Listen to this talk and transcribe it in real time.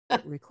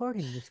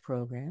recording this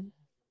program.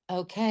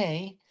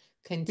 Okay,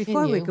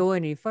 Before we continue. go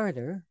any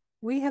further,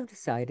 we have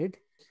decided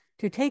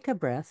to take a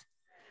breath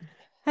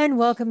and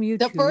welcome you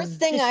The first to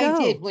the thing I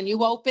did show. when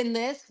you opened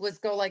this was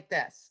go like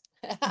this.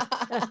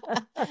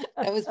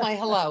 That was my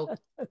hello.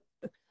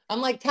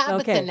 I'm like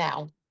Tabitha Okay.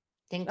 now.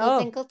 Tinkle, Oh,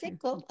 tinkle,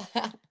 tinkle.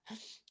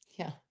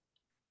 Yeah.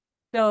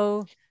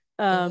 so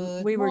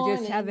Good we were just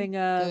morning. having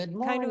a Good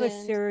kind of a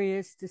morning.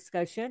 serious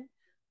discussion.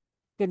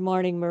 Good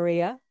morning,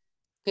 Maria.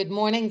 Good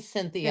morning, Good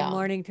Cynthia.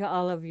 morning to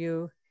all of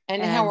you,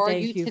 And how and are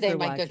you thank you today, for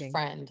my good watching.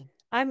 friend?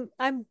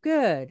 I'm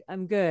good.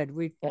 I'm good.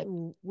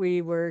 Good.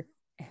 We were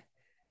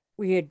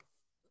we had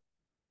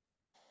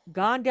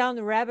gone down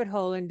the rabbit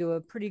hole into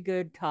a pretty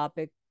good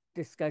topic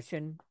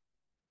discussion.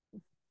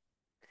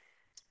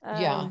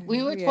 Yeah,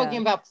 we were talking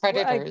Yeah. about Well,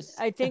 predators.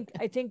 I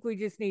think we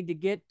just need to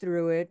get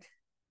through it,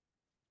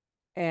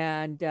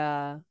 and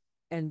uh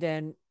and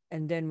then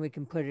and then we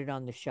can put it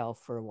on the shelf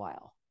for a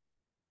while.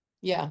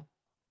 Yeah,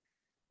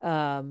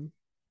 Um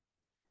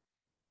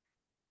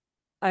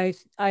I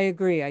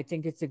agree. I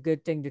think it's a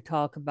good thing to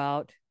talk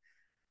about.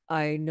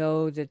 I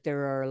know that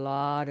there are a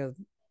lot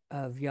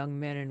of young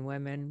men and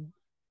women,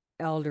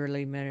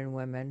 elderly men and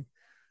women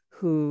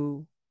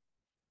who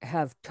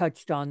have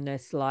touched on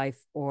this life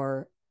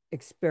or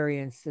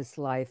experienced this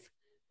life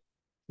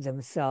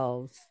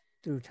themselves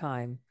through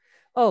time.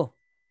 Oh,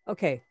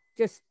 okay.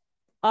 Just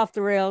off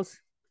the rails.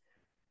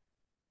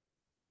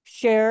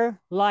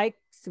 Share, like,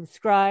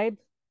 subscribe.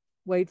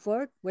 Wait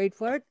for it. Wait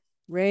for it.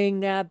 Ring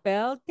that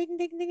bell. Ding,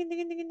 ding, ding, ding,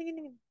 ding, ding, ding,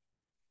 ding.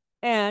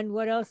 And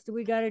what else do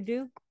we got to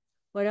do?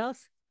 What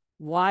else?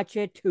 Watch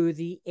it to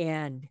the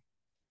end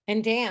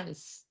and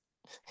dance.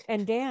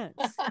 and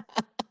dance.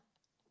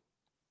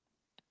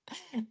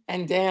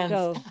 And dance.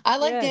 So, I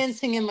like yes.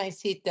 dancing in my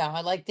seat though.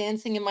 I like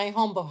dancing in my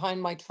home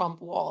behind my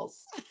Trump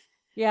walls.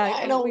 Yeah,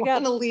 I don't we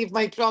want got to leave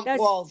my Trump that's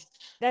walls.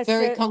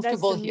 Very that's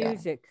comfortable the here.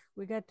 music.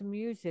 We got the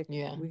music.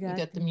 Yeah, We we got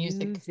got the the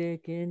music.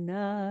 music in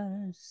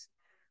us.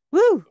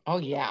 Woo! Oh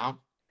yeah.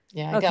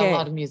 Yeah, I got a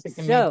lot Okay. of music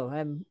in me. So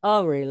I'm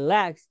all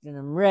relaxed and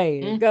I'm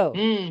ready to go.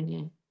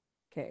 Hmm.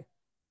 Okay.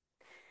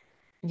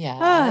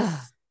 Ah,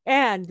 Yes.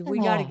 and we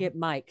got to Ah. get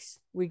mics.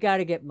 We got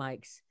to get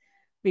mics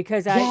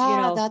because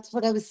Yeah, that's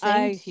what I was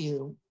saying I to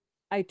you.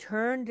 I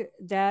turned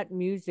that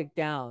music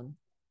down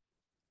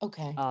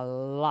Okay. a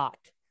lot.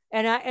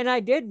 And I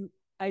did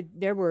I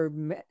there were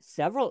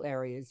several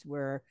areas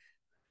where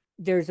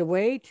there's a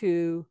way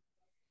to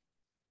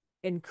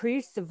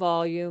increase the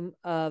volume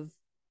of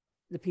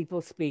the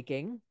people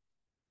speaking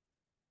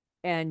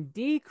and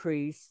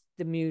decrease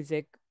the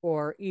music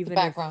or The even if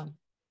background.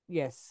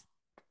 yes.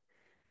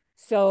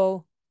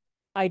 So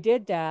I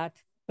did that,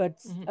 but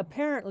Mhm.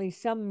 apparently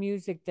some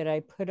music that I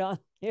put on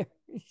there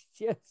is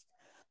just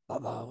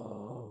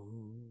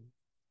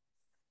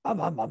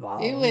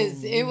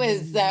It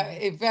was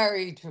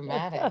very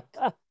dramatic.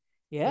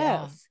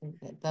 Yeah, yes.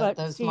 But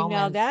those see,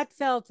 now moments. that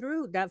fell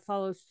through, that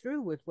follows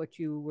through with what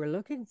you were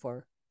looking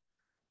for.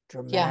 Yeah,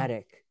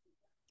 Dramatic.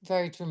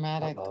 very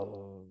dramatic.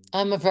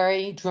 I'm a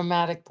very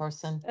dramatic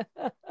person.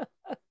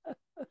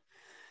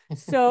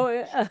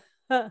 So,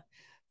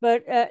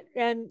 but,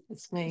 and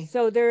It's me.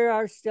 so there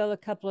are still a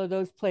couple of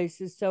those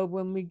places. So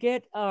when we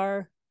get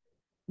our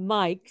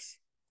mics,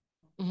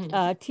 Mhm.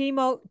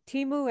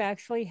 Timu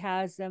actually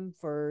has them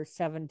for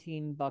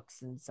 17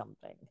 bucks and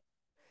something.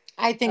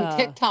 I think Uh,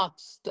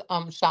 TikTok's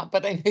shop,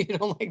 but I know you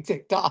don't like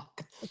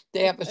TikTok.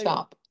 They have a I don't,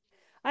 shop.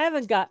 I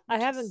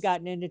haven't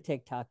gotten into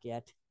TikTok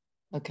yet.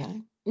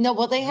 Okay. No,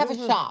 well, they have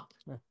a shop.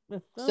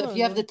 So if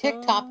you have the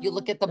TikTok, you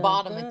look at the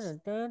bottom. It's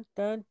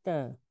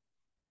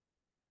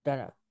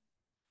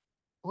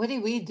what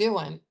are we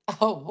doing?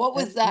 Oh, what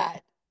was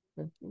that?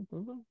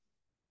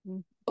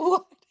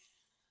 What?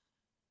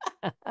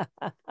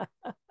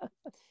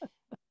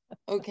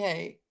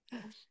 Okay.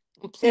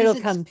 Please It'll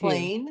come to you.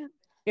 explain.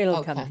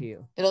 It'll come Okay. to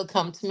you. It'll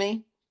come to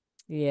me.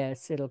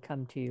 Yes, it'll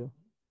come to you.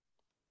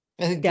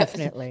 Because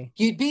Definitely.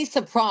 you'd be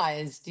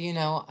surprised.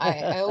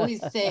 I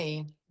always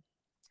say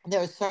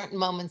there are certain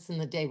moments in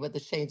the day where the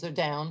shades are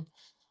down.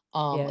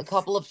 A Yes.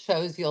 couple of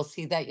shows you'll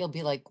see that you'll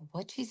be like,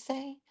 "What'd she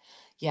say?"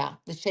 Yeah,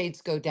 the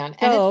shades go down,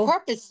 and it's So,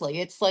 purposely.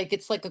 It's like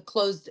a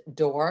closed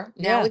door.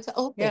 Now yeah, it's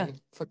yeah,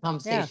 open for yeah,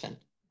 conversation,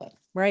 but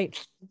right.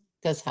 it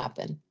does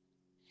happen.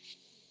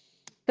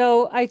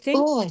 So I think,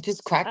 Oh, I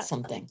just cracked uh,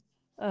 something.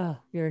 oh,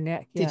 your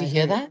neck. Yeah, Did I you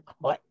hear heard it. that?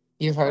 What?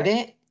 You heard What?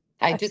 it?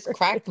 I I just heard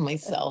cracked it.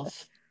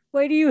 myself.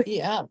 Why do you?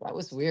 Yeah, that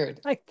was weird.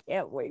 I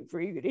can't wait for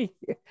you to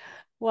hear.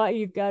 Why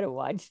you got to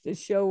watch the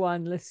show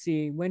on, let's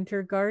see,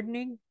 winter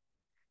gardening?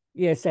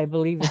 Yes, I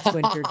believe it's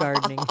winter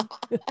gardening.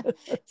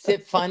 Is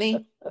it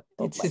funny?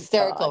 Oh It's my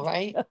hysterical, God.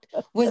 right?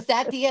 Was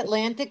that the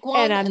Atlantic And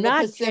one I'm and the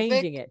not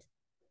changing Pacific? it.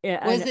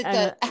 Yeah, Was it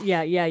the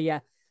yeah, yeah, yeah.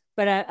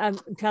 But I'm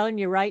telling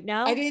you right I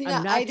now, didn't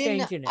I'm I not didn't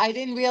changing it. I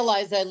didn't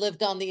realize I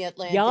lived on the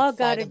Atlantic Y'all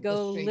got side to of the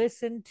go street.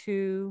 listen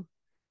to,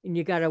 and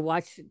you got to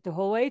watch it the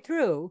whole way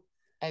through,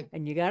 I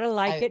and you got to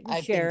like it and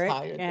I've been share it,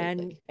 tired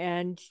lately.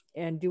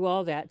 and do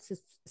all that.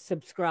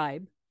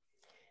 Subscribe,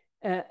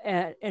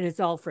 and it's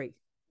all free.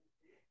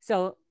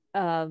 So,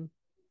 um,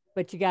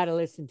 but you got to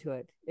listen to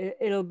it.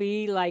 It'll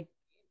be like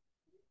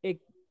it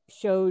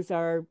shows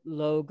our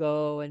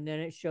logo, and then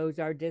it shows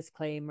our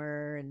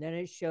disclaimer, and then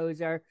it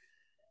shows our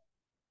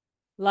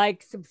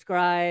like,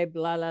 subscribe,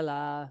 la la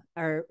la,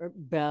 or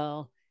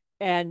bell,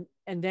 and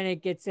then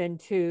it gets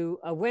into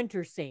a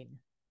winter scene,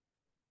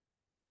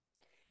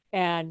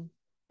 and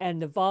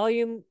the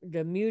volume,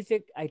 the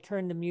music, I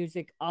turn the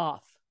music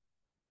off,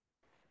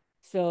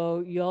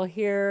 so you'll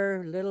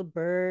hear little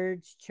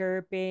birds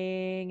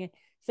chirping.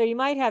 So you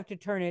might have to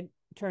turn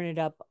it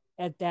up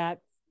at that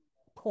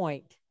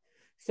point,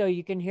 so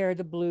you can hear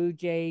the blue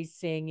jays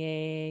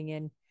singing,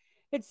 and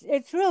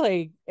it's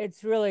really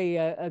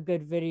a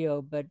good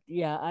video. But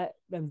yeah,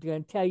 I'm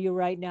going to tell you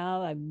right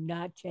now, I'm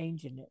not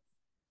changing it.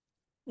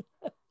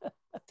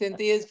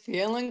 Cynthia's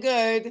feeling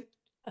good.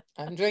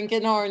 I'm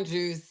drinking orange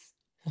juice.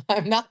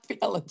 I'm not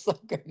feeling so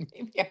good.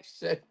 Maybe I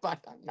should,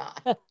 but I'm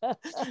not.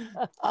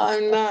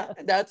 I'm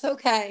not. That's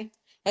okay.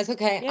 That's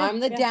okay. Yeah, I'm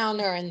the yeah.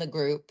 downer in the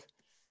group.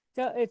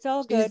 So it's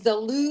all She's good. the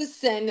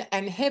loose and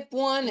hip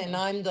one, and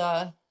Yeah. I'm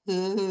the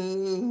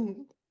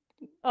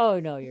Oh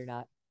no, you're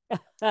not.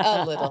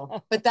 a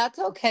little. But that's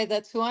okay.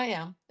 That's who I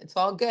am. It's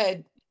all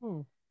good.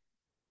 Hmm.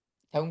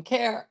 Don't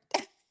care.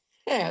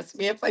 Ask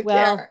me if I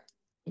Well, care.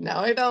 No,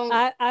 I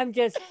don't. I'm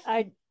just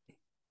I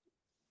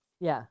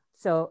yeah.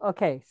 So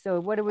okay. So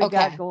what do we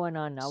got Okay. going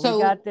on now? We So,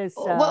 got this.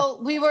 well,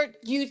 we were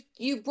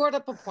you brought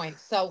up a point,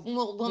 so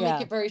we'll make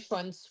Yeah, it very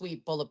short and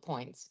sweet. Bullet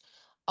points.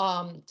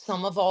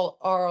 Some of all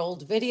our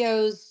old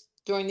videos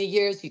during the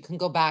years, you can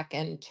go back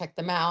and check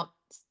them out.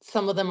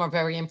 Some of them are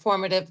very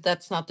informative.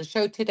 That's not the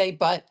show today,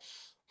 but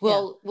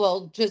yeah.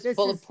 we'll just This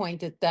bullet is.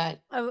 point it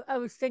that I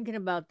was thinking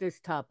about this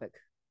topic.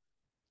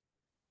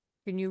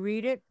 Can you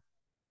read it?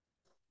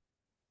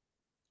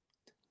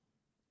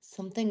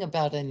 something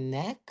about a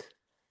neck.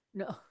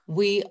 No.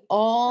 We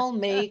all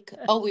make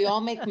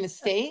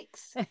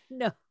mistakes.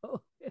 No.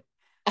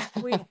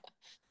 We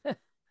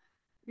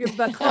you're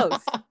but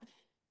close.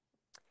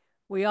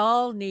 We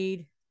all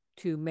need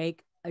to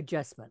make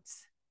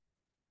adjustments.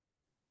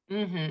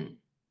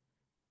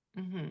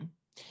 Mm-hmm. Mm-hmm.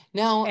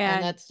 No, and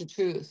And that's the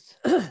truth.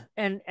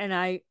 and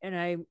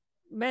I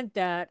meant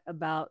that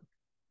about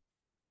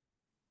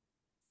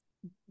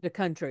the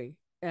country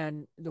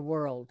and the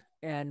world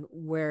and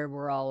where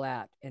we're all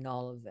at in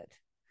all of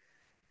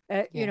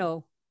it. You Yeah.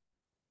 know,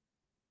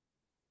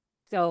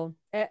 so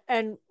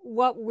and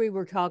what we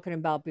were talking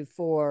about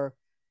before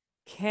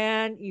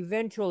can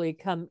eventually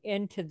come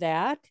into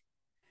that,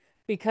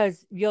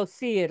 because you'll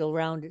see it'll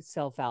round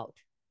itself out.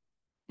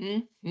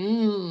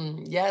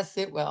 Yes,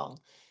 it will.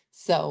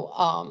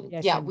 So,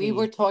 Yes, yeah, we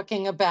were indeed.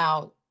 talking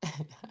about,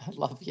 I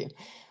love you.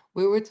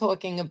 We were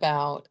talking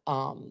about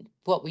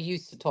what we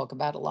used to talk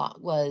about a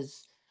lot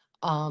was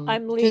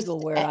I'm just, legal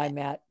where I'm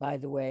at, by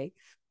the way.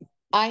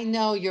 I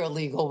know you're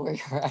legal where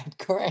you're at.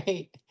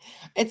 Great.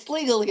 It's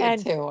legal here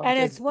And too. I'm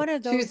it's just one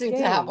of those choosing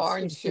to have days.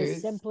 orange It's just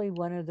juice. simply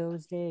one of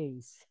those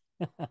days.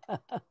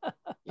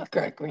 You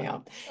crack me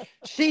up.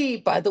 She,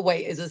 by the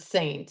way, is a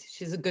saint.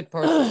 She's a good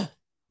person.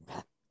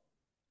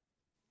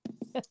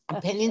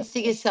 Opinions to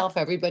yourself.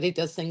 Everybody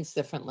does things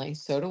differently.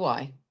 So do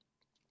I.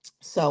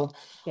 So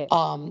Okay.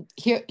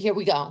 here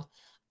we go.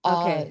 Uh,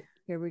 Okay.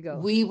 Here we go.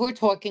 we were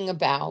talking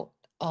about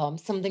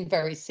something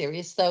very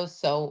serious though.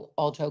 So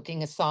all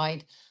joking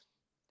aside,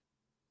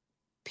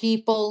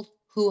 people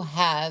who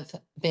have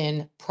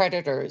been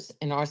predators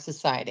in our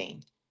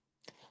society,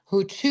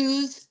 who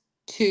choose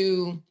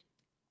to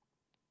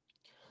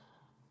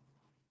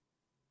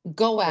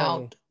go Right.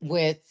 out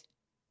with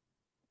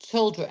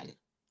children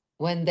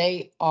when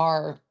they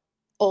are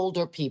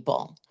older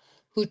people,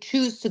 who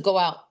choose to go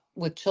out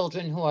with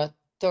children who are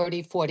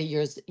 30, 40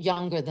 years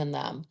younger than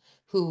them,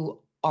 who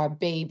are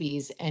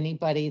babies.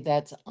 Anybody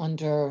that's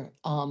under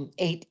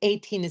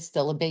 18 is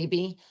still a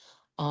baby.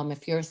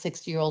 If you're a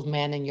 60-year-old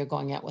man and you're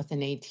going out with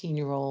an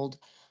 18-year-old,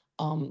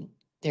 um,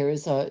 there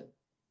is a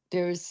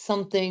there is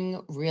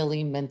something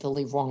really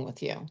mentally wrong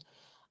with you.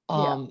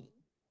 Yeah. Um,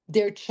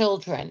 they're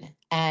children,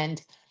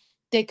 and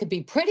they could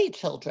be pretty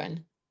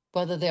children,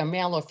 whether they're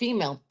male or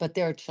female, but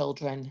they're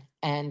children.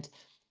 And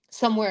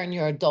somewhere in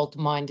your adult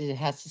mind, it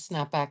has to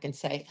snap back and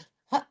say,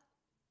 huh,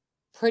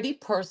 pretty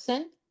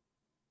person,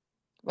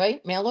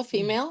 right? Male or Mhm.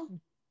 female,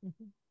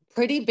 Mhm.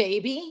 pretty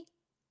baby,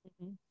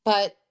 Mhm.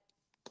 but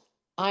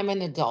I'm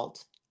an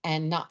adult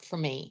and not for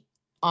me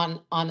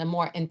on a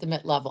more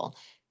intimate level.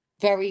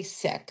 Very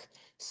sick.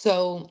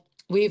 So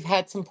we've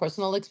had some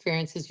personal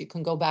experiences. You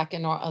can go back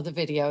in our other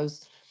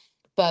videos,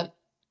 but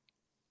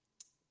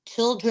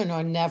children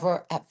are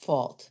never at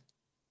fault.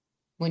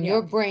 When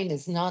your Yeah. brain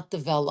is not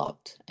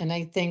developed, and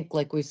I think,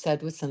 like we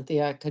said with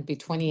Cynthia, it could be Mhm.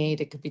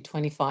 28, it could be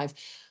 25.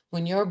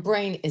 When your Mhm.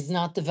 brain is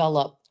not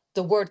developed,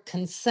 the word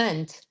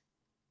consent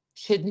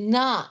should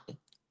not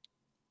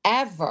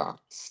ever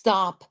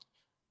stop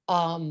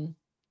um,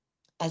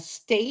 a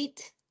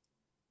state,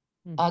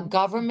 a Mhm. Mhm.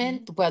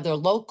 government, whether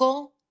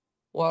local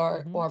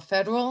Mhm. or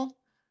federal,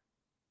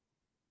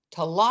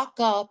 to lock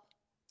up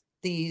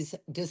these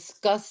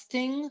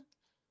disgusting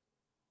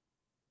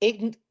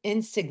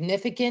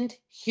insignificant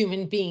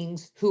human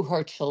beings who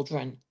hurt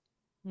children.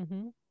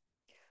 Mm-hmm.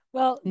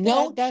 Well,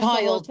 No that's the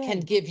whole child can thing.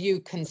 give you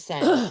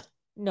consent.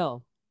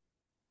 No,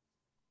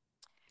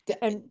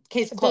 and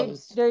Case they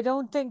closed. they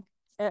don't think,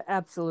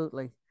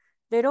 absolutely.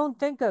 They don't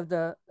think of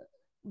the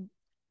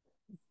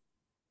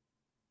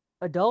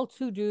adults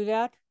who do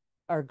that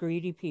are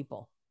greedy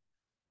people.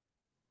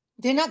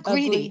 They're not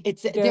greedy. Ugly.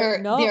 It's They're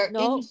no, they're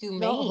no,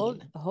 no. Hold,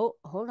 inhumane. hold,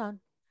 hold on.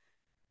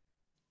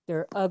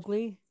 They're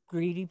ugly,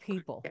 greedy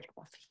people. Get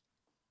coffee.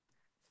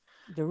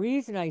 The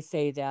reason I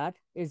say that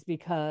is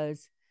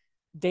because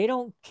they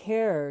don't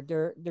care.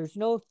 There's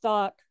no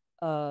thought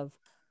of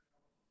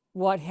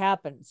what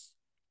happens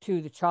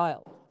to the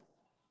child.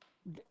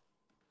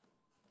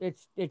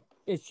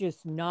 It's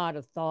just not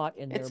a thought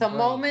in their It's a brain.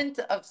 moment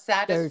of There's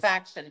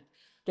satisfaction.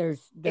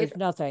 there's It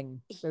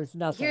nothing. There's Here's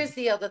nothing.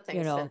 the other thing,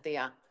 You know.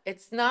 Cynthia.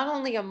 It's not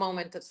only a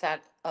moment of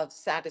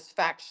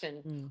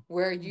satisfaction Mm,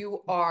 where mm,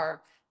 you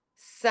are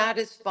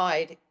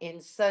satisfied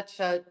in such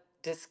a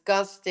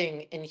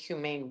disgusting,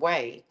 inhumane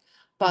way,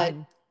 but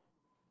mm-hmm,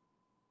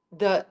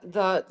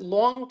 the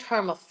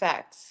long-term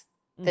effects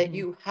that mm-hmm.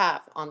 you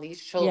have on these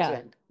Yeah,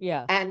 children.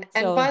 yeah. And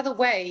So by the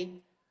way,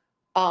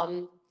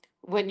 um,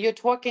 when you're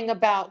talking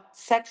about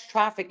sex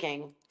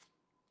trafficking,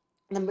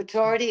 the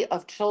majority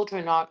of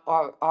children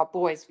are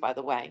boys, by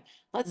the way.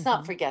 Let's not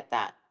mm-hmm, forget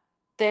that.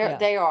 yeah.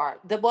 They are.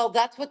 Well,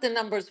 that's what the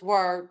numbers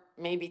were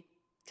maybe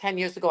 10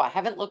 years ago. I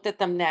haven't looked at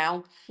them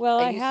now. Well,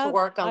 I used to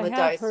work on I the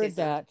have heard diocesan.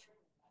 that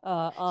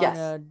on Yes.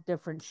 a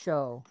different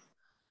show.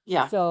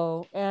 Yeah.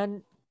 So,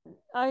 and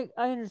I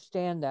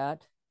understand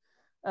that.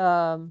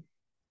 Um,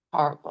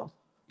 Horrible.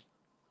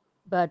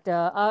 but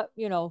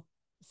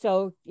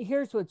so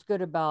here's what's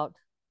good about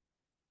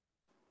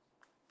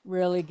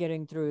really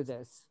getting through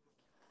this.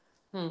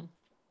 Hmm.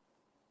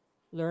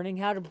 Learning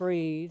how to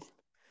breathe.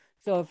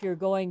 So if you're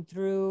going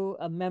through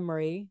a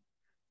memory,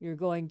 you're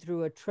going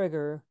through a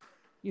trigger,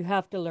 you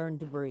have to learn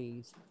to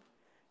breathe.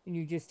 And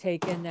you just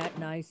take in that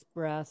nice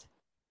breath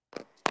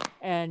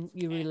and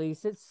you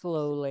release it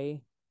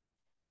slowly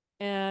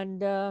and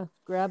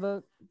grab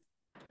a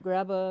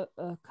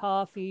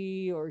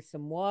coffee or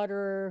some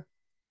water,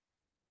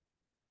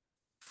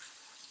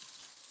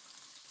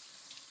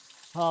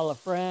 call a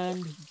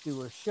friend,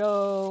 do a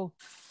show,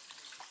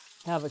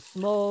 have a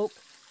smoke,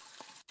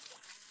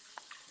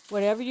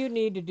 whatever you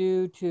need to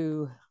do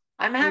to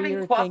I'm free having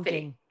your coffee.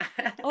 thinking.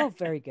 Oh,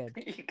 very good.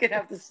 You could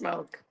have the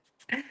smoke.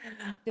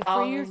 To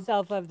free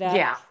yourself of that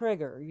Yeah.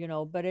 trigger,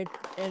 but at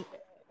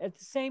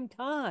the same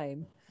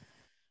time,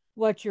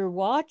 what you're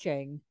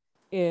watching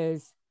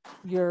is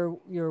you're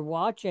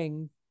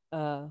watching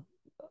uh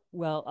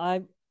well,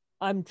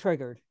 I'm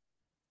triggered.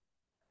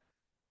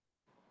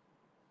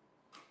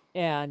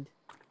 And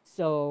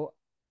so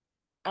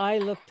I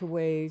look to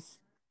ways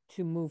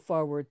to move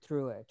forward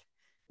through it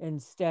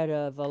instead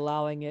of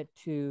allowing it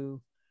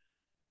to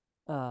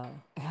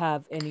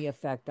have any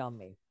effect on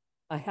me.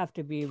 I have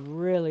to be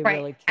really, Right.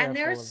 really And careful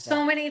there's of so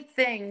that. many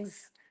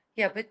things.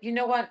 Yeah, but you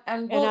know what?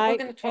 And And we're I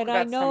going to talk and I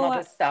about some know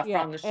other stuff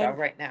yeah, on the show and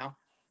right now.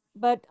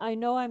 but I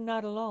know I'm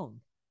not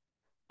alone.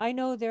 I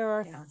know there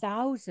are Yeah.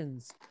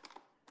 thousands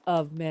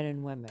of men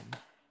and women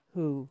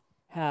who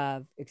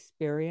have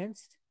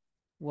experienced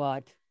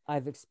what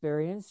I've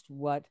experienced,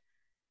 what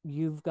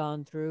you've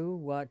gone through,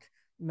 what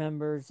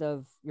members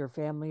of your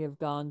family have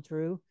gone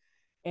through.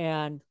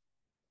 And,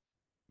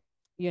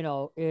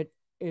 it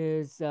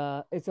is,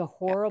 it's a Yeah.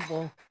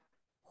 horrible,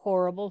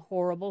 horrible,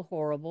 horrible,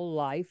 horrible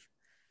life.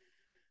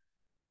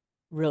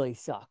 Really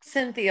sucks.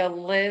 Cynthia,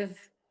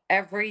 live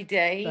every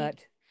day. But,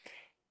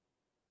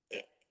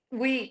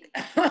 We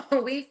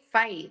we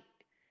fight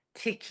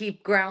to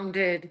keep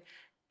grounded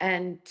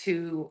and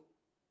to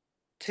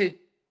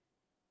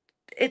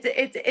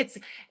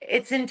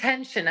it's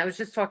intention. I was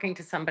just talking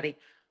to somebody.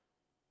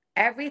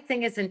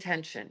 Everything is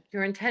intention.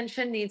 Your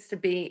intention needs to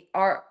be,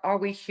 are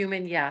we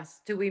human?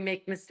 Yes. Do we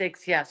make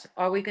mistakes? Yes.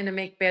 Are we going to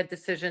make bad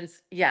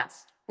decisions?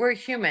 Yes. We're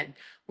human.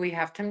 We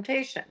have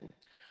temptation.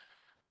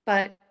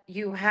 But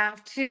you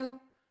have to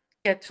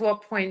get to a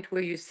point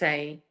where you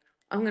say,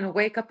 I'm going to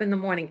wake up in the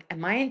morning and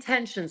my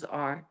intentions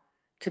are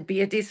to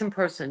be a decent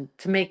person,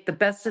 to make the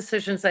best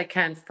decisions I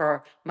can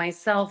for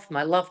myself,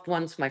 my loved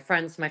ones, my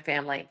friends, my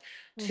family,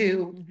 mm-hmm,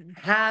 to mm-hmm,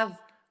 have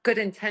good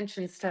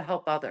intentions to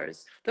help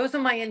others. Those are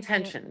my yeah,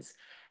 intentions.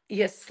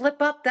 You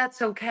slip up,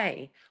 that's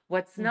okay.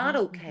 What's not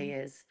mm-hmm, okay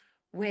mm-hmm, is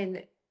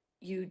when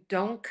you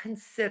don't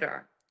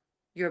consider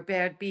your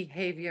bad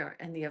behavior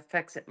and the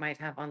effects it might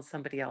have on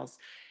somebody else.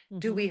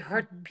 Do mm-hmm, we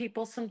hurt mm-hmm,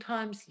 people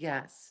sometimes?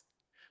 Yes.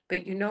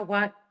 But you know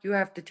what? You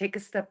have to take a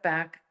step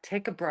back,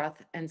 take a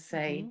breath, and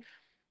say, mm-hmm,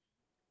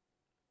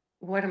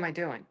 what am I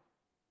doing?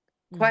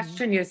 mm-hmm,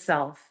 Question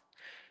yourself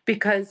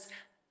because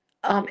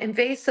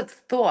invasive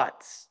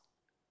thoughts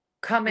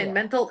come in. yeah,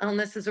 Mental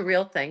illness is a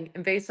real thing.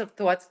 Invasive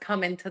thoughts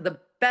come into the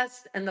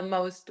best and the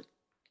most,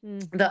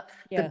 mm-hmm, the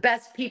yeah,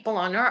 best people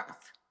on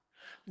earth.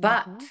 mm-hmm,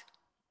 But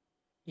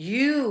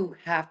you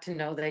have to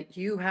know that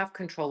you have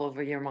control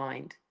over your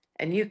mind.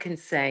 And you can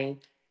say,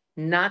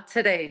 not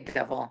today,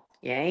 devil.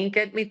 You ain't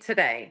get me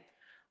today.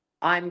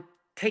 I'm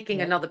taking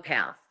Yep. another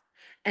path.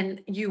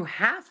 And you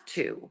have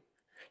to.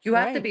 You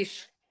have to Right. be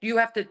you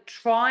have to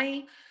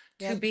try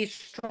to Yep. be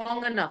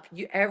strong enough.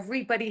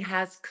 Everybody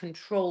has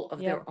control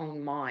of Yep. their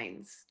own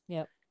minds.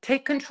 Yep.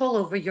 Take control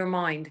over your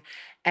mind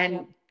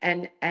Yep.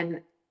 and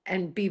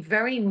and be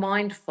very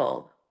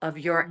mindful of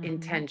your Mm-hmm.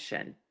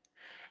 intention.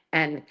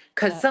 And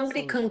because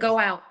somebody can Absolutely. go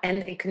out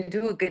and they can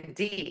do a good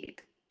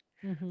deed,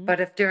 Mm-hmm. but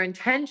if their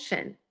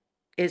intention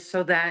is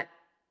so that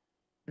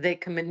they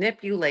can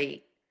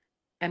manipulate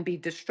and be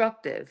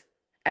destructive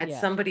at Yeah.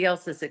 somebody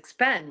else's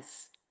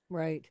expense,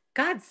 Right.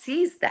 God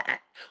sees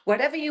that.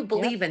 Whatever you Yep.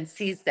 believe in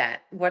sees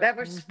that.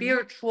 Whatever Mm-hmm.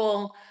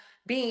 spiritual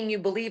being you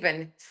believe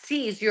in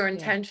sees your Yeah.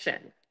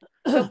 intention.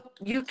 So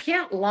you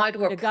can't lie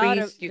to a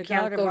priest, you The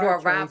can't God of go to our a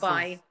choice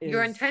rabbi.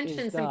 Your is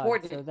intention's God.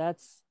 important. So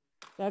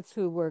that's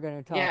who we're going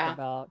to talk Yeah.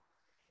 about.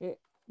 It,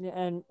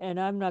 and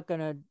I'm not going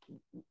to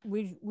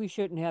we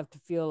shouldn't have to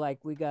feel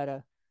like we got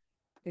to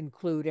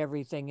include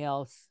everything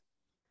else.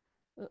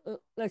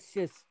 Let's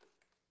just,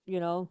 you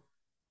know,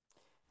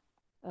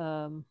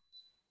 um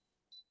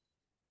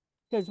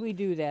because we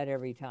do that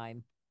every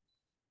time.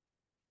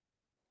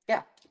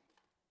 Yeah.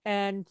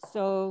 And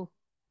so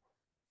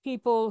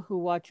people who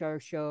watch our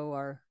show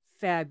are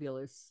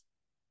fabulous,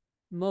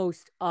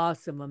 most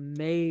awesome,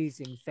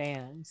 amazing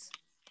fans.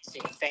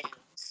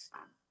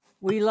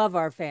 We love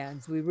our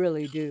fans, we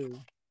really do.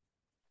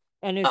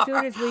 And as soon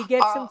Our, as we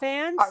get some our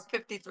fans,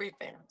 53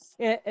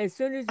 fans. as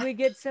soon as we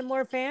get some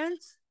more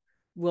fans,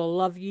 we'll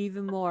love you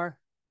even more.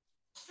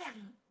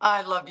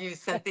 I love you,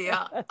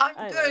 Cynthia. I'm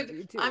I love good.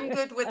 you I'm too.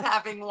 good with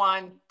having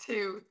one,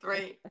 two,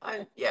 three.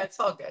 Yeah, it's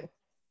all good.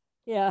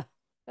 Yeah.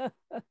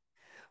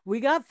 We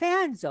got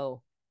fans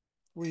though.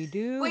 We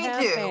do We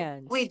have do. We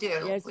fans. do.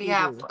 Yes, We we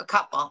have do. a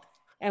couple.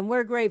 And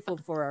we're grateful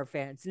for our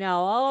fans. Now,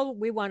 all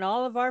we want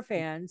all of our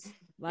fans.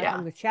 I'm Yeah.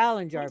 going to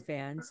challenge our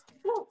fans.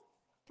 Woo.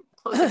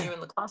 Closing you in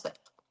the closet.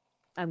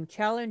 I'm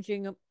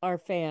challenging our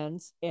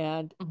fans,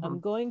 and Hmm. I'm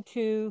going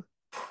to.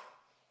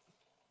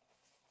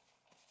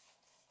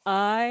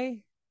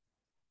 I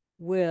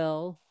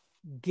will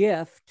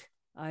gift.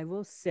 I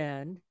will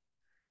send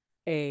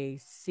a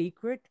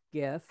secret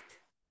gift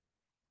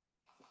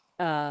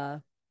uh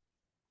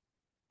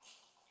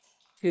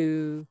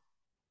to.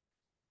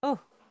 Oh,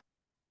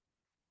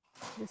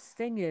 this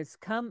thing has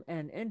come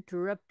and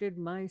interrupted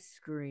my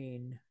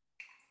screen.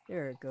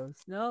 There it goes.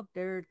 Nope,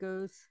 there it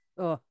goes.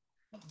 Oh,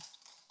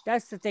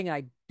 that's the thing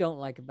I don't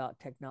like about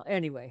technology.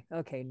 Anyway,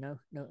 okay, no,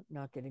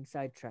 not getting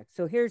sidetracked.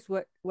 So here's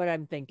what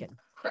I'm thinking.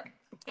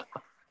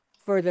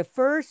 For the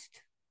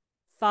first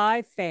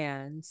 5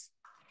 fans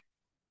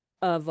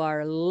of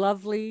our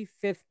lovely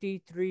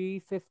 53,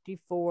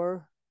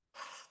 54,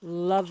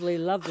 lovely,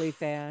 lovely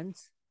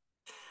fans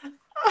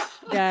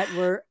that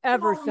we're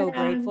ever Oh so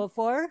man, grateful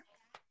for,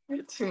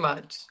 you're too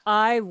much.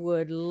 I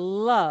would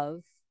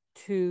love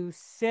to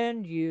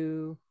send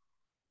you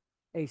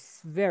a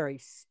very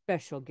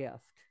special gift.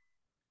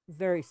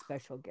 Very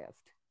special gift.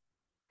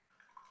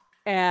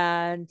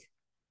 And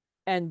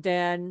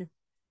then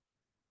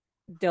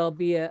there'll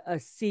be a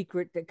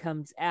secret that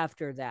comes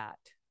after that.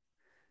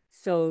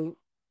 So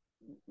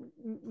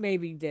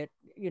maybe that,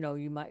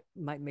 you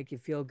might make you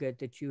feel good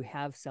that you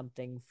have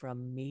something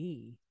from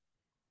me.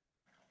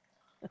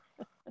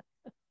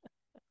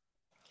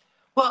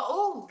 Well,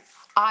 oh,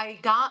 I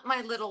got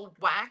my little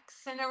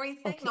wax and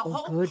everything. Okay. The Oh,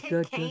 whole good, kit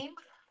good, good. came,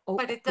 Oh,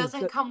 but it good,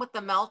 doesn't good. come with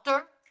the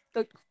melter.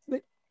 But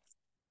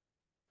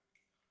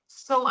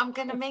So I'm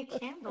gonna make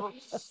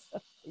candles.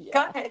 Go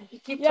yeah, ahead, you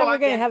keep yeah, we're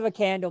gonna talking. have a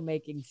candle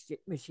making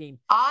machine.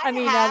 I I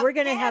mean, we're have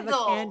gonna have a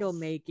candle candles.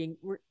 making.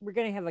 We're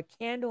gonna have a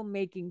candle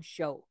making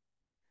show,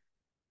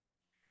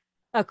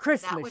 a That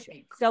Christmas would show.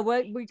 be So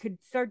what great. we could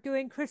start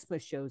doing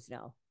Christmas shows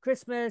now.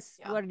 Christmas,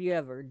 Yeah.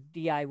 whatever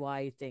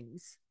DIY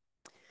things.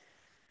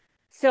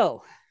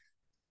 So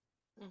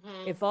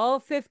Hmm. if all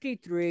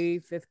 53,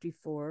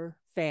 54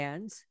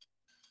 fans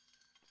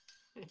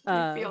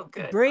You feel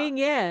good, huh? bring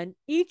in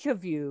each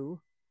of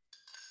you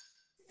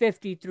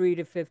 53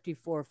 to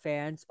 54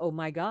 fans, oh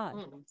my God,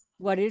 Mm.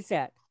 what is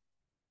that?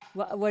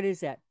 What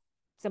is that?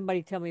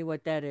 Somebody tell me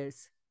what that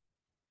is.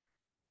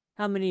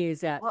 How many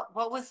is that?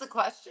 What was the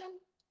question?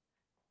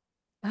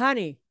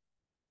 Honey,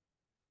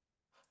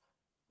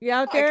 you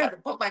out I there? gotta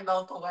put my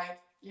milk away.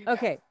 You go.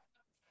 Okay.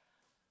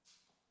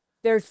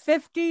 There's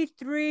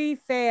 53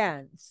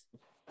 fans.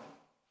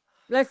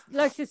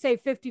 Let's just say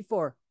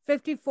 54.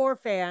 54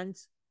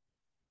 fans.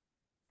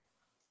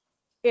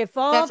 If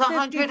all That's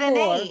 54,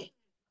 108.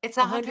 It's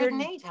 100,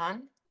 108,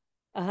 hon.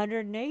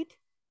 108,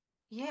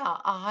 Yeah,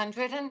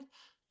 100 and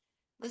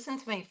listen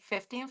to me.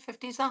 50 and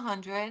 50 is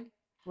 100.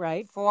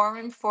 right? 4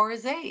 and 4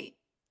 is 8.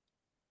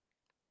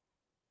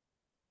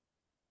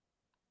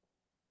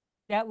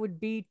 That would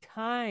be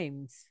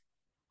times.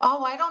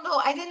 Oh, I don't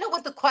know. I didn't know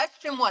what the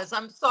question was.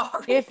 I'm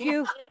sorry. If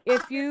you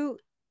if you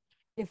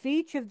if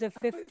each of the It's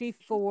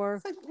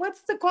 54 like,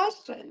 what's the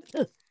question?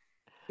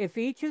 if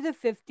each of the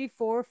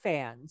 54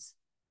 fans.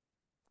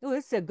 Oh,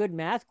 this is a good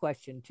math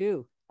question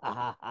too.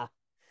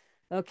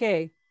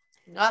 Okay,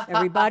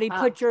 everybody I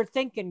put your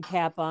thinking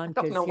cap on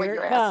don't because know what here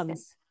you're it asking.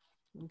 comes.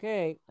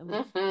 Okay, I'm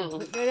Mhm.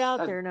 putting it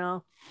out Uh, there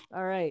now.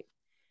 All right.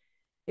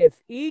 If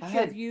Go each of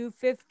ahead. you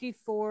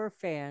 54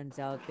 fans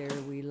out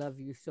there, we love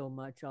you so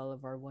much, all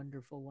of our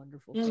wonderful,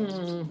 wonderful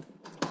fans. Mm.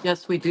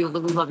 Yes, we do. We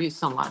love you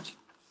so much.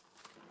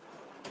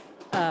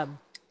 Um,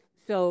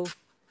 so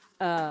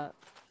uh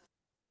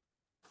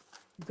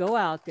go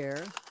out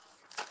there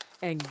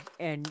and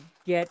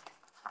get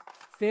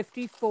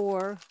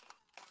 54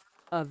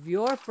 of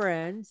your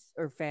friends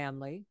or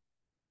family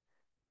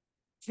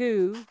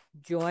to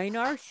join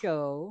our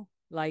show,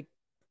 like,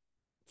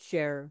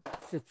 share,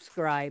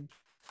 subscribe,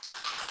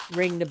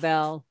 ring the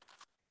bell,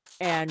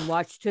 and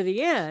watch to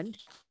the end.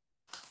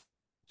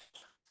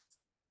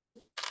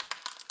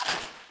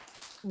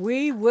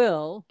 We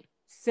will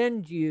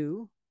send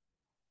you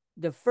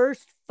the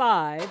first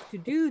 5 to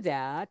do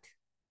that.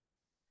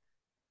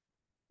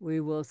 We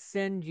will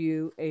send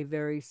you a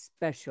very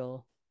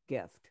special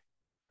gift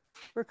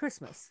for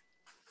Christmas.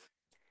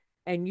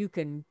 And you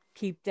can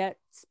keep that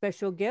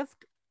special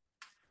gift,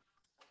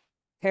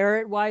 tear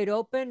it wide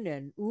open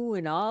and ooh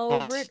and all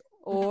over it, Yes.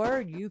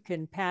 or you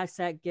can pass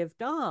that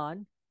gift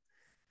on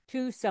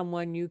to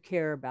someone you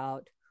care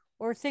about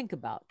or think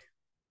about.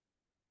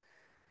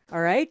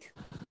 All right?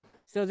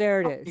 So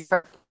there it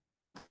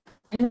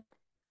is.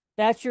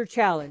 That's your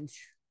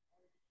challenge.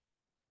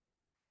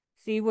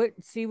 See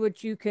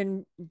what you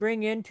can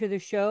bring into the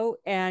show,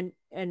 and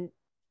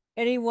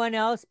anyone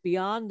else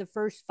beyond the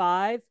first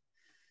 5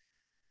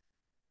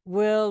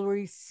 will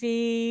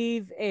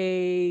receive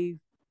a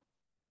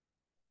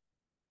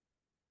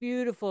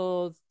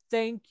beautiful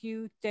thank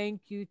you,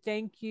 thank you,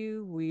 thank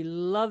you. We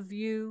love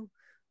you.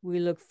 We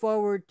look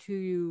forward to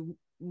you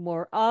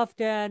more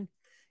often.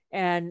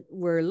 And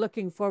we're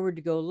looking forward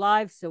to go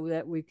live so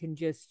that we can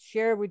just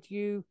share with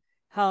you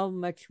how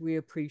much we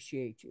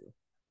appreciate you,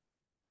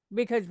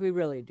 because we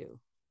really do.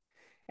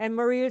 And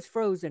Maria's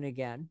frozen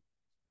again.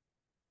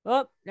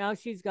 Oh, now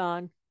she's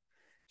gone.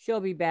 She'll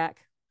be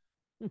back.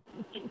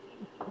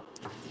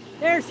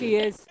 There she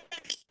is.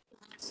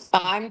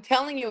 I'm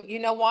telling you, you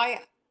know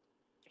why?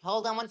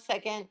 Hold on one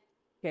second.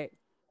 Okay.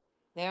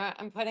 There,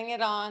 I'm putting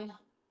it on.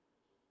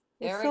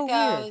 It's There so it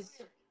weird. goes.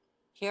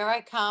 Here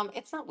I come.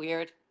 It's not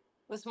weird. It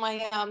was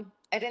my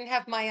I didn't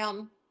have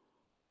my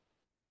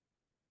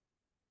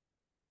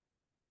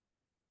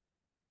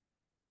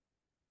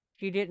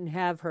She didn't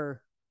have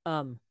her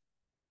um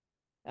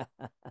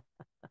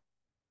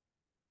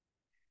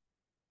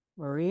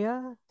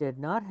Maria did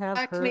not have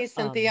back to me, her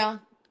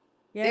Cynthia.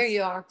 There Yes,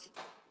 you are.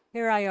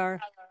 here I are.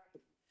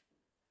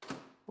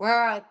 Where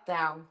art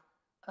thou?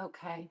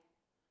 Okay.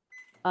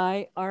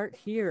 I art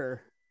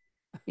here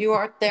You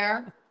art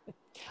there.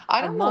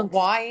 I don't know amongst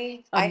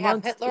why I have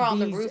amongst Hitler on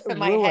the these roof in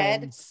my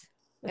head. ruins.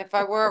 If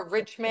I were a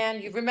rich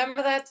man, you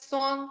remember that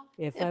song?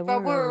 If I If I were a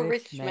were a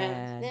rich rich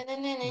man. man. Na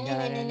na na na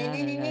na na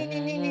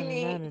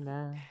na na na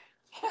na.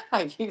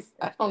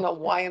 I don't know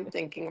why I'm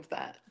thinking of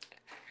that.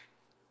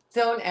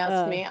 Don't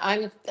ask Uh me.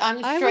 I'm I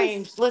was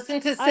strange. Listen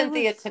to I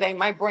Cynthia was today.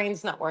 My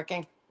brain's not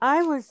working.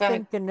 I was Go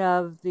ahead. thinking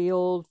of the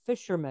old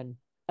fisherman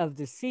of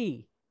the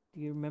sea.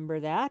 Do you remember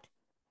that?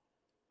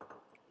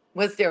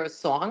 Was there a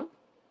song?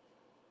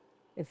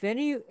 If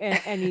any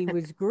and he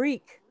was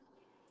Greek.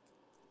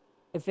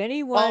 If All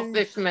anyone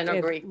fishermen are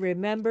if Greek.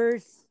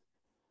 remembers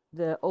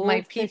the My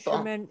old people.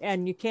 fisherman,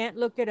 and you can't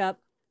look it up,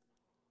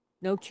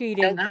 no I'm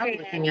cheating, not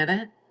looking at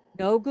it.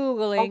 no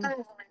googling,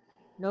 Okay.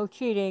 no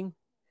cheating.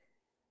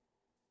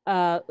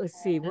 Let's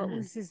see, what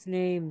was his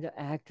name, the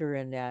actor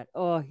in that?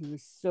 Oh, he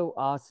was so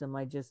awesome.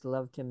 I just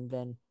loved him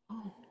then.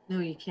 Oh, no,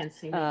 you can't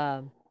see me.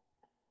 Um,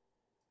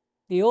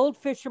 the old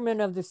fisherman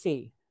of the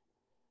sea.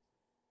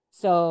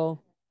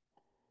 So,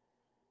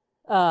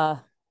 uh,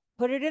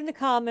 put it in the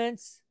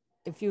comments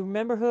if you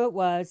remember who it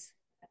was,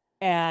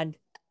 and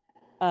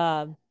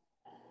um,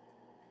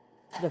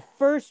 the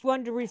first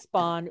one to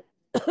respond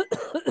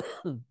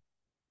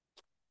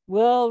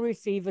will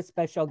receive a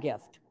special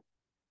gift.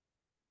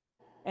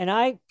 And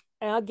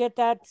I'll get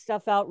that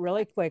stuff out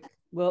really quick.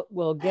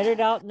 We'll get it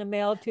out in the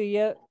mail to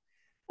you.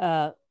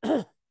 Uh,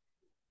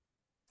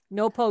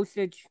 no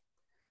postage.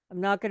 I'm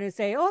not going to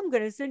say, "Oh, I'm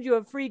going to send you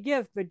a free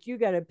gift, but you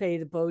got to pay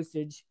the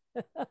postage."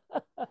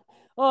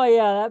 Oh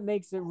yeah, that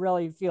makes it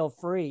really feel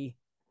free.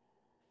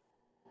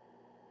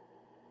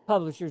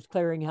 Publishers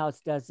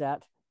Clearinghouse does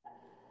that.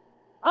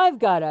 I've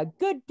got a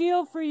good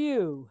deal for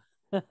you.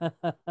 You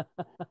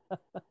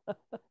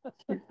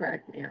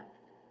crack me up.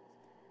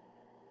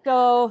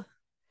 So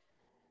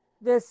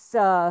this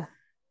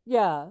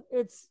yeah,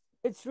 it's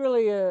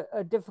really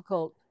a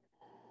difficult,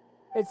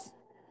 it's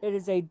it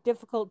is a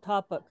difficult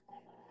topic.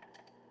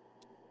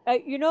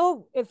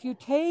 If you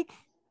take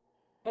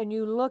and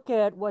you look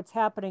at what's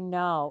happening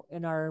now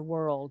in our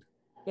world,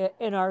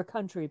 in our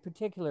country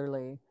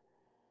particularly,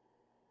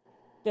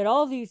 that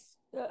all these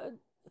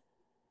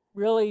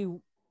really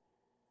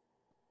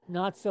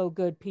not so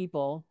good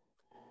people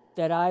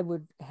that I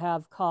would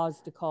have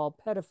cause to call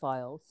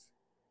pedophiles,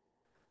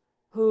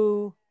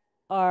 who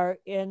are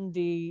in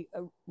the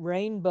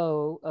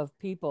rainbow of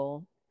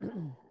people,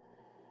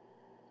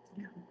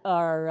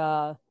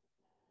 are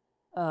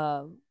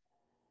uh,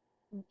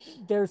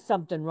 there's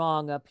something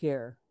wrong up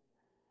here.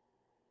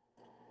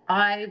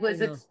 I You was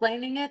know.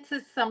 explaining it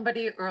to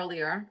somebody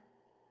earlier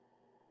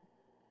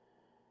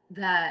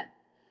that,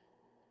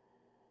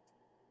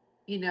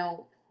 you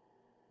know,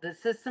 the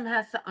system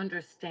has to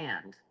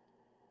understand.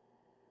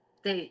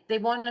 They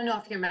want to know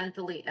if you're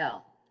mentally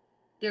ill.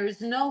 There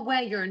is no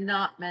way you're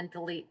not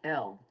mentally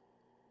ill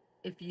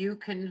if you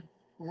can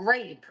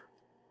rape.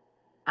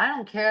 I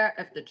don't care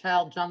if the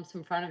child jumps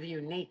in front of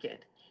you naked.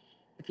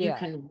 If you Yeah.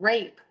 can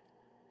rape,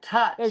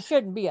 There touch,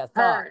 shouldn't be a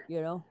thought, hurt,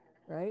 you know,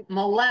 right?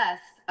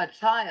 molest a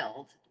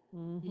child,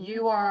 Mm-hmm.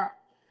 you are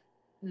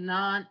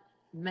not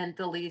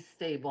mentally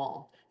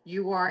stable.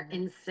 You are Mm-hmm.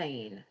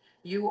 insane.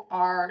 You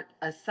are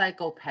a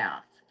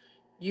psychopath.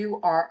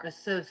 You are a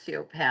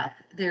sociopath.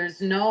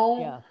 There's no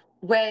Yeah.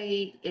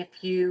 way,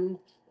 if you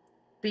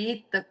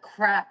beat the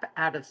crap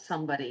out of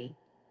somebody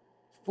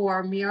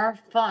for mere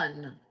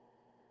fun,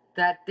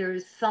 that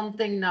there's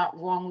something not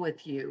wrong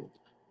with you.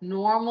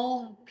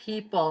 Normal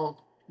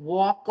people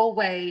walk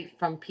away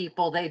from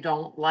people they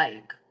don't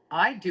like.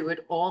 I do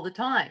it all the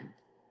time.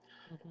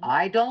 Mm-hmm.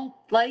 I don't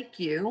like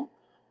you.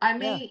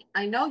 Yeah.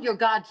 I know you're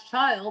God's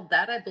child,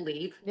 that I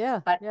believe,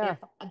 Yeah. but Yeah.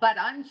 but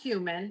I'm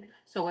human.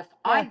 So if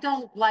I Yeah.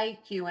 don't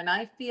like you and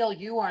I feel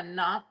you are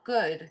not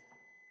good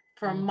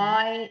for Mm-hmm.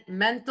 my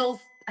mental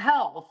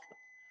health,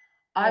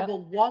 I Yep.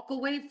 will walk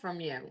away from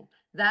you.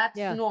 That's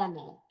Yeah.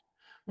 normal.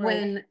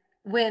 Right.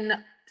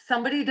 When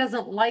somebody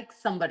doesn't like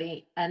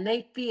somebody and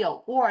they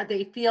feel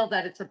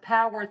that it's a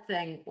power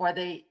thing or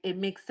it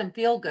makes them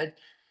feel good,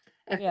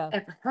 Yeah.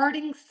 if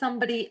hurting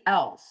somebody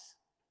else,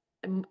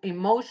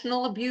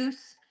 emotional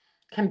abuse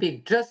can be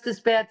just as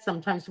bad,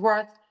 sometimes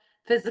worse.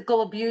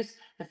 Physical abuse,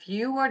 if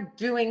you are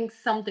doing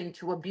something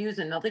to abuse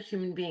another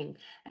human being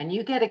and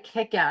you get a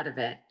kick out of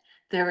it,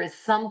 there is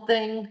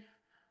something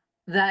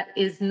that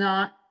is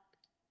not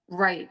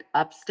right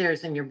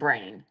upstairs in your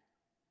brain.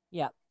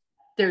 Yeah.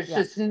 There's Yeah.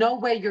 just no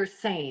way you're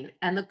sane.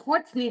 And the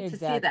courts need to see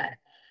Exactly. that.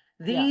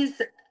 Yeah.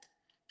 These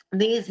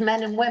these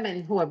men and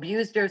women who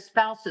abuse their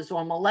spouses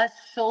or molest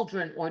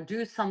children or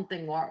do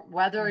something, or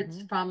whether it's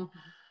Mm-hmm. from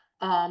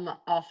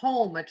a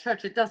home, a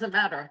church, it doesn't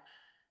matter.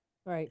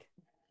 Right.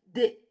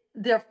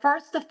 Their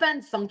first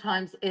offense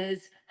sometimes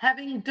is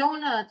having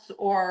donuts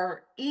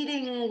or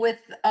eating with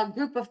a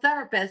group of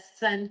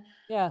therapists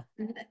Yeah.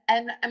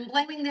 and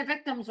blaming their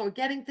victims or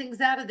getting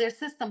things out of their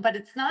system, but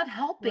it's not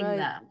helping Right.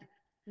 them.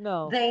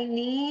 No. They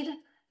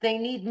need they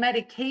need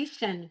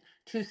medication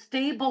to Well,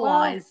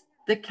 stabilize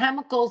the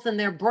chemicals in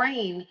their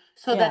brain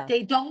so that yeah.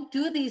 they don't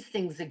do these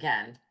things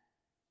again.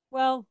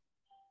 Well,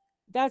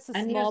 that's a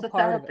And here's small the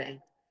part of it.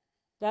 therapy.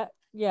 That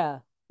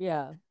yeah.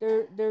 Yeah.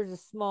 There's a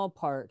small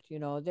part, you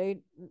know.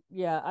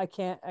 Yeah, I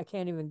can't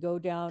even go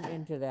down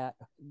into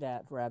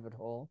that rabbit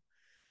hole.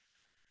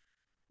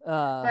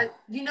 Uh But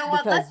you know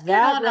what? because Let's get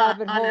that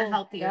rabbit on a hole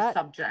healthier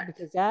subject.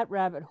 because that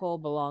rabbit hole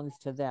belongs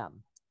to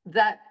them,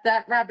 That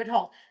rabbit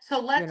hole. So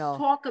you let's know.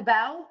 talk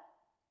about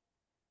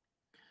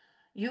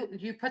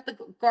you put the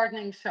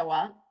gardening show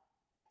up,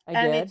 I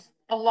and did. it's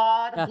a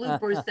lot of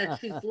bloopers that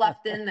she's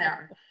left in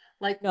there.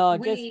 Like No,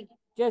 we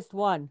just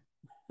one.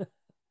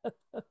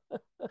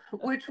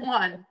 which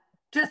one?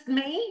 Just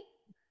me?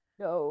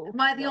 No, Am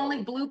I the only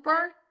no.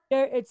 blooper?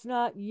 It's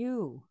not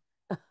you.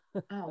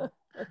 Oh,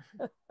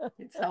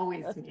 it's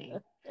always me.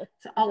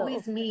 It's No,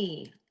 always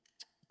me.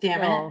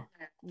 Damn it. no,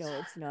 no,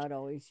 it's not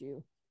always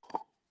you.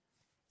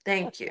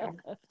 Thank you.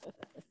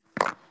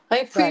 I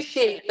But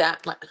appreciate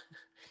that.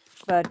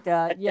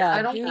 yeah,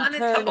 I don't want it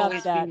to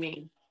always be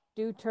me.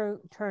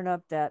 turn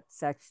up that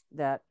section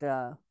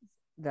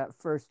that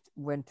first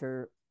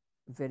winter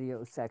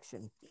video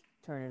section.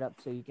 Turn it up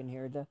so you can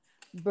hear the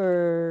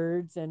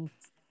birds and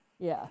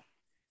yeah.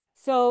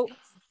 So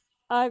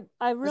I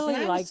Doesn't really that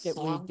have a like that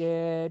we song?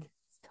 did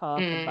talk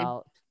Mm.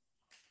 about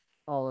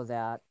all of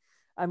that.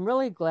 I'm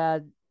really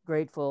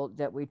grateful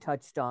that we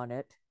touched on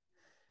it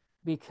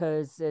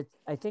because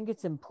I think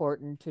it's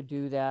important to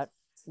do that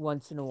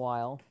once in a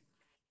while.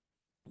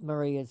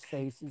 Maria's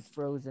face is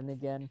frozen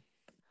again.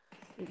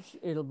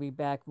 It'll be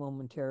back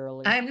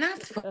momentarily. I'm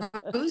not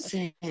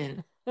frozen.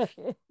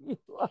 You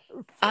are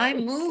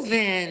I'm frozen.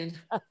 moving.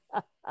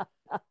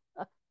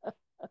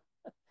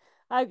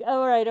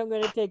 All right, I'm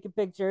going to take a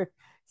picture.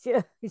 She,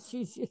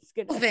 she's just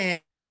going to. Moving.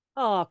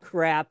 Oh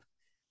crap!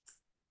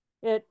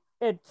 It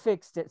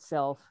fixed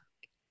itself.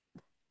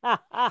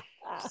 But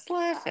Just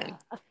laughing.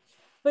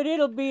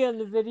 it'll be in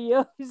the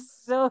video,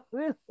 so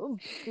it'll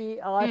be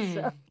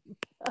awesome.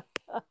 Hmm.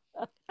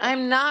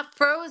 I'm not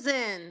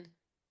frozen.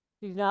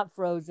 She's not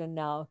frozen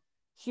now.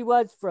 She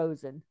was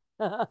frozen.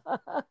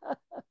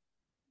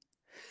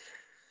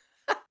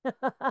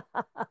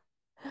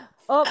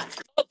 Oh,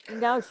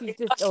 now she's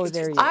just. Oh,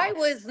 there you I are.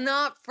 was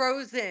not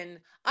frozen.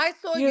 I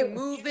saw you You,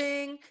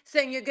 moving,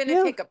 saying you're going to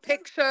you. take a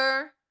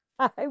picture.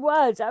 I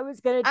was. I was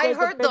going to I take a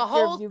heard the picture of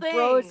whole you thing.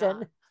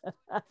 frozen.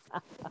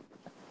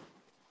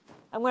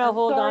 I'm going to I'm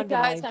hold sorry, on to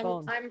guys. my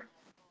phone.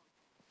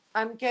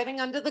 I'm getting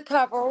under the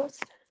covers.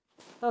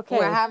 We're Okay.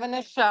 having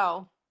a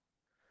show.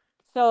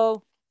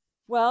 So,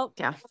 well,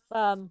 Yeah.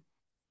 um,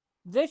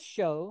 this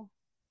show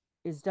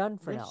is done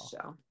for This now.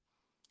 show.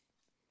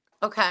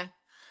 Okay.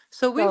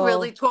 So we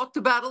really So talked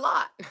about a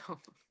lot.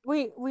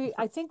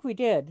 I think we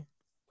did.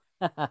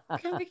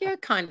 Yeah,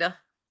 kind of.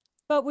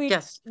 But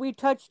Yes. we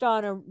touched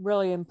on a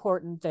really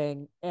important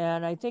thing,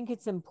 and I think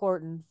it's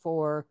important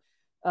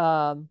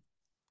um,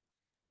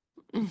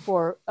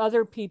 for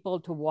other people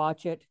to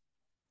watch it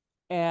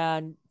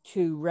and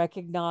to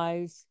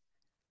recognize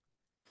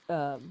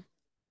um,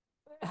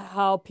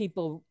 how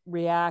people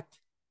react,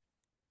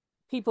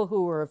 people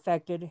who are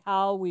affected,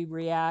 how we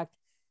react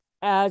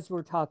as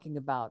we're talking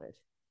about it.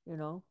 You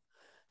know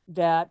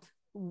that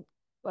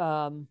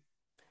um,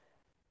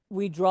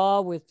 we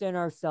draw within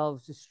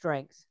ourselves the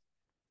strength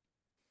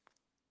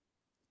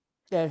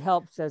that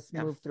helps us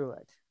Yeah. move through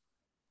it.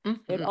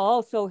 It Mhm.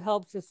 also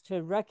helps us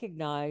to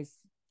recognize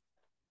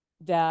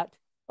that,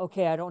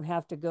 okay, I don't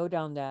have to go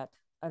down that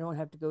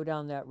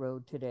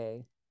road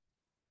today.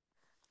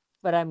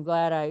 But I'm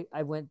glad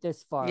I went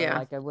this far. Yeah.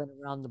 Like I went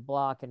around the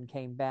block and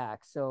came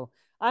back. So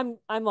I'm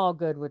all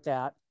good with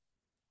that.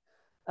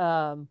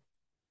 Um,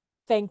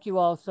 thank you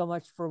all so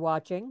much for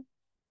watching.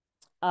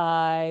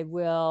 I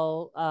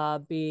will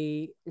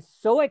be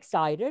so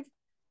excited.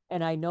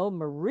 And I know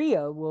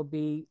Maria will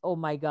be, oh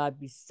my God,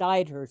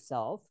 beside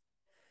herself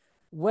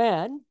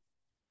when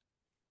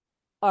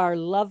our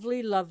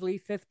lovely, lovely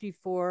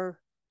 54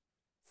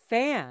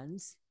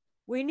 fans,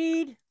 we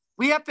need,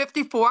 We have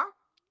 54.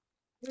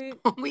 we,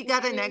 We we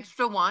got an need,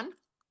 extra one.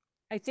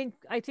 I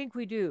think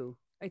we do.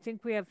 I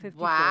think we have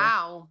 54.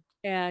 Wow.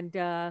 And,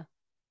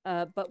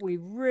 but we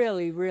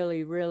really,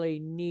 really, really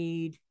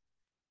need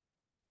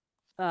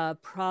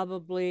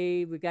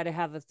probably we got to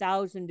have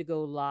 1,000 to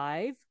go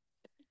live.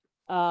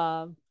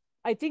 Um,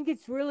 I think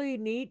it's really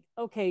neat.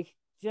 Okay,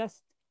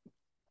 just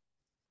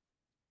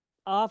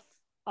off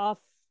off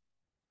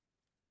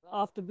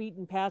off the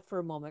beaten path for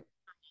a moment.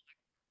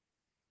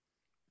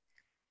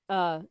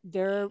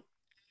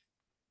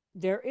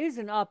 There is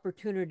an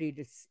opportunity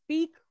to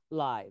speak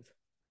live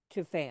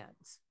to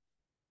fans.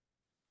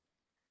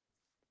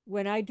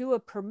 When I do a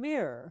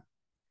premiere,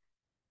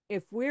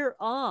 if we're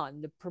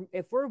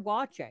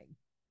watching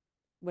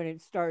when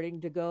it's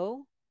starting to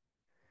go,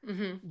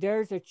 Hmm.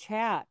 there's a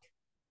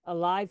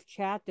live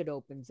chat that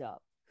opens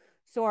up.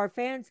 So our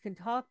fans can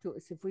talk to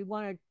us if we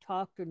want to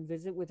talk and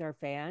visit with our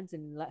fans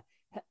and let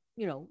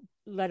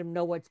them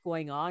know what's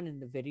going on in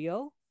the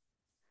video.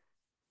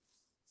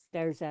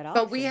 There's that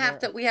But we option have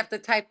there. to we have to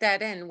type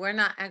that in. We're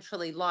not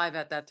actually live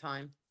at that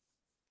time.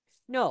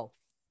 No,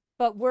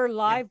 but we're Yeah.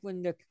 live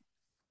when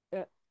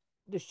uh,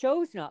 the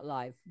show's not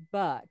live,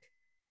 but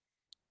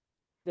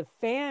the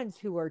fans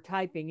who are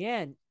typing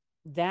in,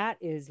 that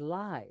is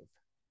live.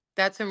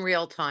 That's in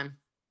real time.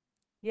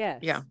 Yeah.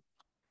 Yes.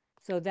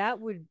 So that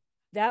would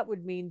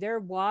mean they're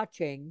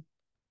watching.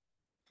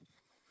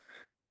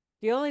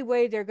 The only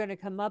way they're going to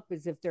come up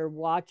is if they're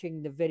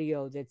watching the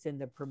video that's in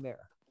the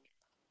premiere.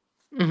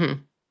 Hmm.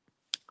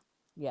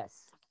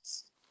 Yes.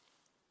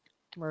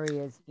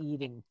 Maria's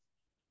eating.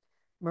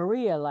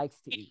 Maria likes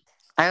to eat.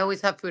 I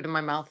always have food in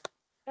my mouth.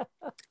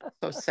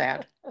 So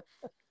sad.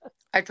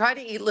 I try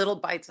to eat little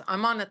bites.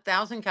 I'm on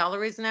 1,000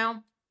 calories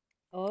now.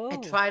 I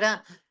Oh. try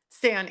to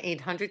stay on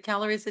 800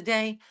 calories a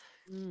day.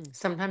 Mm,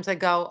 Sometimes I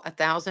go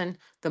 1,000.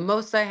 The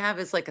most I have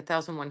is like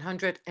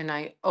 1,100, and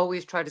I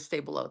always try to stay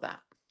below that.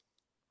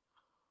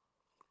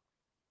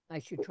 I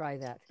should try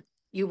that.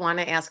 You want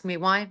to ask me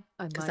why?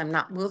 I Because might. I'm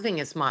not moving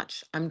as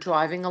much. I'm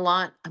driving a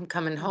lot. I'm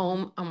coming Mm-hmm.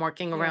 home. I'm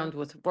working Yeah. around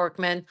with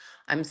workmen.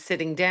 I'm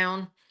sitting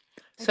down.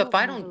 I So if don't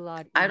I move a don't,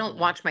 lot I don't either.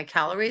 watch my It's okay.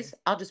 calories,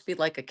 I'll just be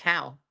like a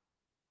cow.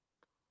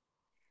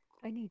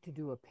 I need to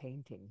do a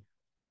painting.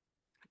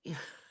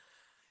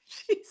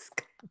 She's,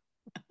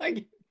 are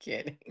you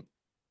kidding?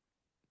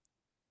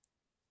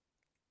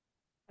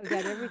 I've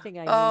got everything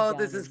I need Oh,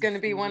 this down is in the going to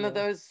be one of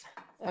studio. those.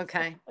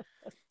 Okay.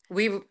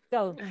 We,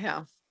 So,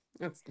 yeah.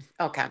 It's,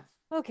 okay.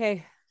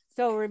 okay.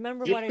 So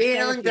remember You what I said.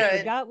 feeling If you good?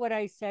 forgot what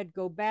I said,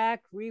 go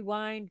back,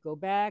 rewind,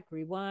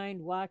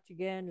 watch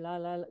again, la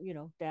la,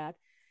 la, that.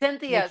 Make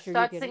Cynthia, sure you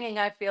start get it. singing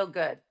I Feel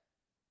Good.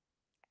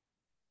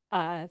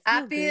 I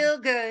I feel good. feel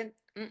good.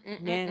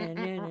 Na, na,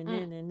 na, na,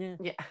 na, na, na.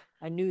 Yeah.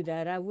 I knew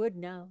that I would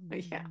now.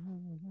 Yeah.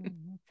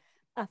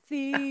 I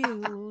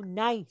feel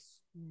nice.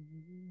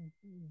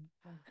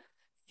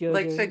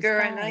 Like Sugar and sugar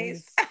and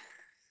ice. spice.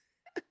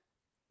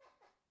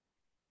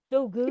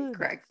 So You good.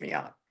 crack me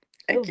up.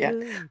 I So can't.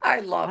 good. I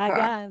love I her.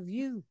 got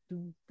you.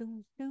 Dun,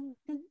 dun, dun,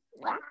 dun.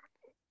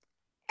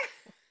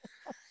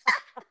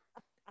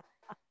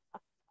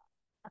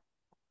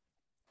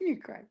 You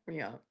crack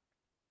me up.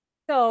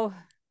 So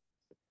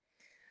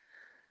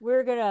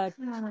we're gonna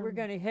we're Um,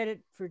 gonna hit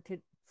it for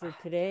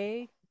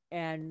today,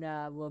 and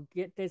we'll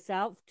get this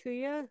out to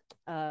you,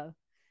 and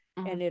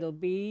mm, it'll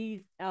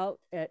be out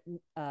at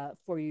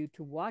for you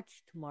to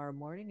watch tomorrow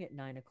morning at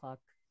 9 o'clock.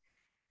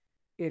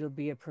 It'll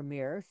be a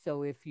premiere,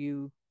 so if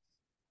you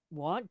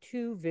want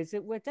to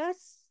visit with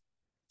us,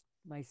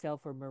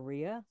 myself or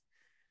Maria,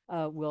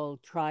 will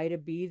try to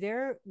be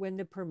there when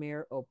the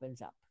premiere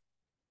opens up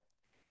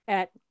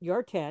at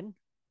your 10,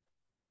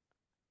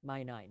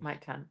 my 9. my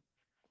 10.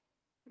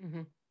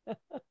 Hmm.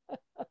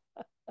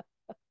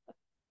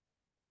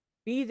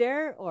 Be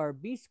there or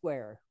be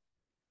square.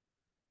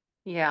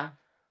 Yeah.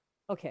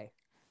 Okay.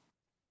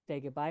 Say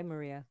goodbye,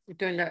 Maria. You're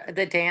doing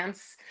the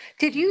dance.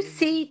 Did you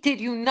see? Did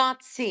you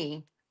not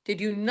see? Did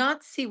you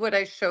not see what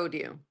I showed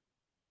you?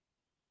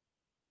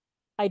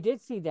 I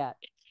did see that.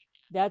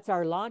 That's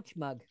our launch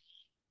mug.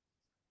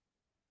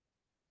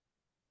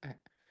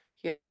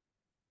 Yeah.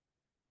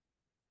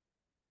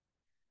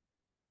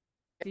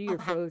 See, you're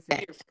frozen.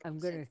 I'm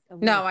gonna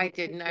No, I take a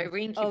didn't. picture.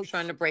 Irene Oh, keeps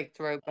trying to break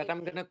through, but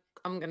I'm gonna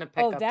oh,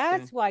 pick up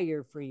that's soon. why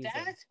you're freezing.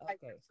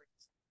 Okay.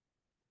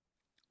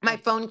 My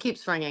Okay. phone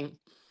keeps ringing.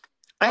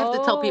 I have to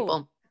tell Oh,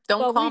 people, don't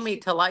well, call we me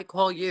should. till I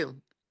call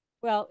you.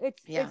 Well,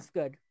 Yeah. it's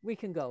good. We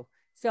can go.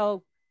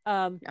 So,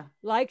 Yeah.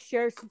 like,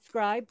 share,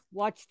 subscribe,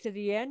 watch to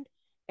the end,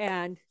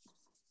 and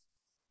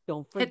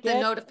don't Hit the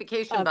forget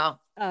notification a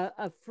bell.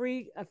 a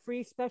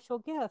free special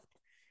gift,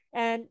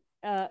 and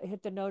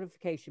hit the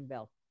notification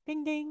bell.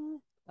 Ding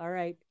ding. All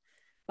right.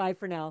 Bye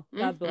for now.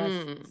 God bless.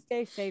 Hmm.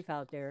 Stay safe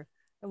out there,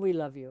 and we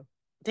love you.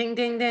 Ding,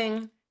 ding,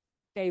 ding.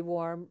 Stay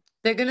warm.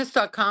 They're going to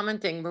start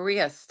commenting,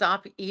 Maria,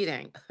 stop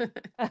eating.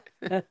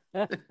 they're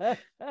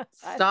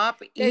Stop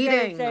gonna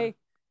eating. say,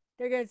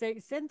 they're gonna say,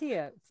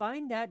 Cynthia,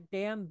 find that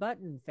damn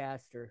button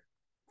faster.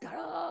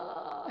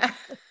 Ta-da!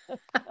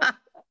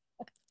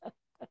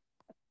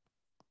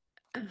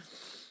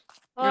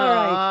 All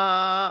right,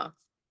 Aw.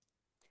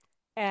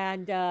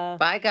 and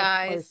Bye, of course,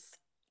 guys.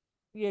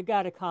 you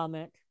got to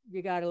comment.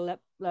 You got to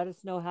let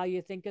us know how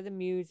you think of the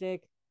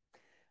music.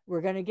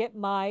 We're gonna get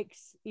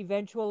mics.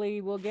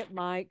 Eventually, we'll get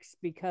mics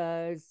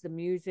because the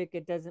music.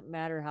 It doesn't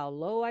matter how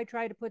low I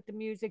try to put the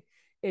music,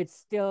 it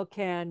still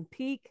can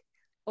peak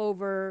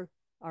over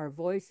our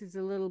voices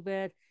a little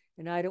bit.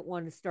 And I don't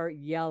want to start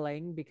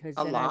yelling because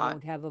A then I lot.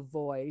 won't have a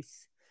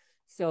voice.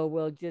 So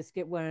we'll just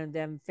get one of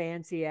them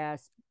fancy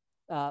ass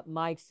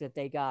mics that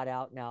they got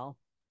out now,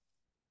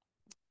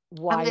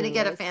 I'm going to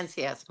get a wireless,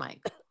 fancy ass mic.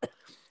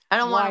 I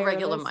don't want a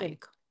regular wireless,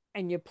 mic.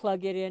 and you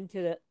plug it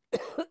into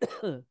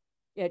the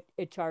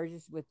it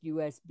charges with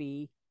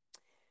USB,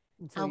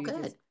 and so Oh, you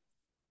good.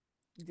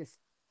 just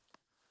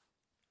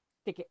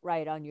stick it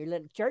right on your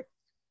little shirt.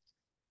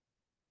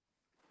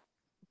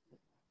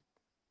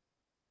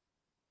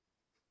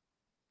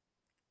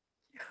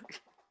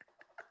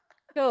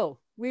 So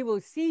we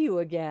will see you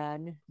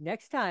again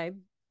next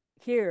time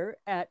here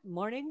at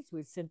Mornings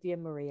with Cynthia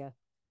Maria.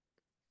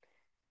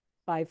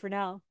 Bye for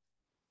now.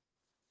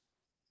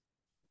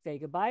 Say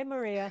goodbye,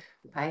 Maria.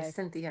 Bye, Bye.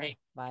 Cynthia.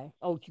 Bye.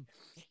 Oh,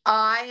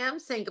 I am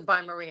saying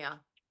goodbye, Maria.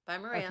 Bye,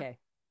 Maria. okay.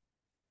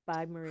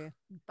 Bye, Maria.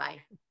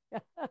 Bye.